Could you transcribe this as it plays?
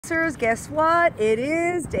answers. Guess what? It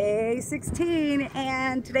is day 16,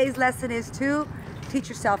 and today's lesson is to teach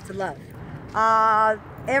yourself to love.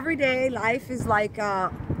 Every day life is like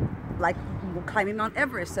climbing Mount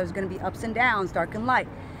Everest. So there's going to be ups and downs, dark and light.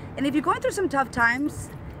 And if you're going through some tough times,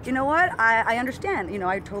 you know what? I understand.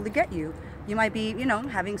 I totally get you. You might be,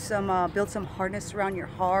 having some build some hardness around your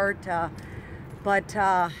heart, but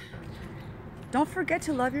don't forget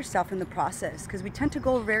to love yourself in the process, because we tend to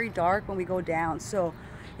go very dark when we go down. So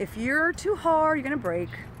if you're too hard, you're gonna break.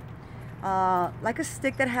 Like a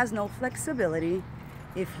stick that has no flexibility.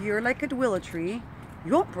 If you're like a willow tree,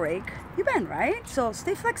 you won't break, you bend, right? So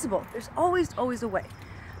stay flexible. There's always a way.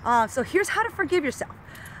 So here's how to forgive yourself.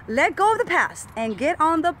 Let go of the past and get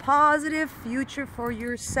on the positive future for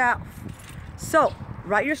yourself. So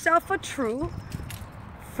write yourself a true,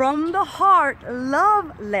 from the heart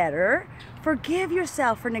love letter. Forgive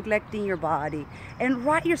yourself for neglecting your body, and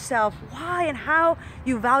write yourself why and how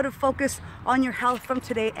you vow to focus on your health from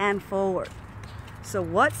today and forward. So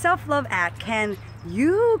what self-love act can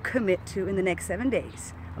you commit to in the next 7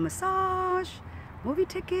 days? A massage, movie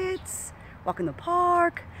tickets, walk in the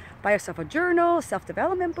park, buy yourself a journal, a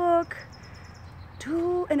self-development book.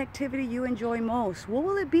 Do an activity you enjoy most. What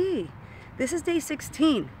will it be? This is day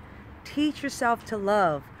 16. Teach yourself to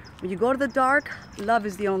love. When you go to the dark, love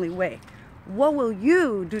is the only way. What will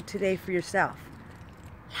you do today for yourself?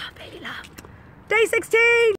 Love, baby, love. Day 16!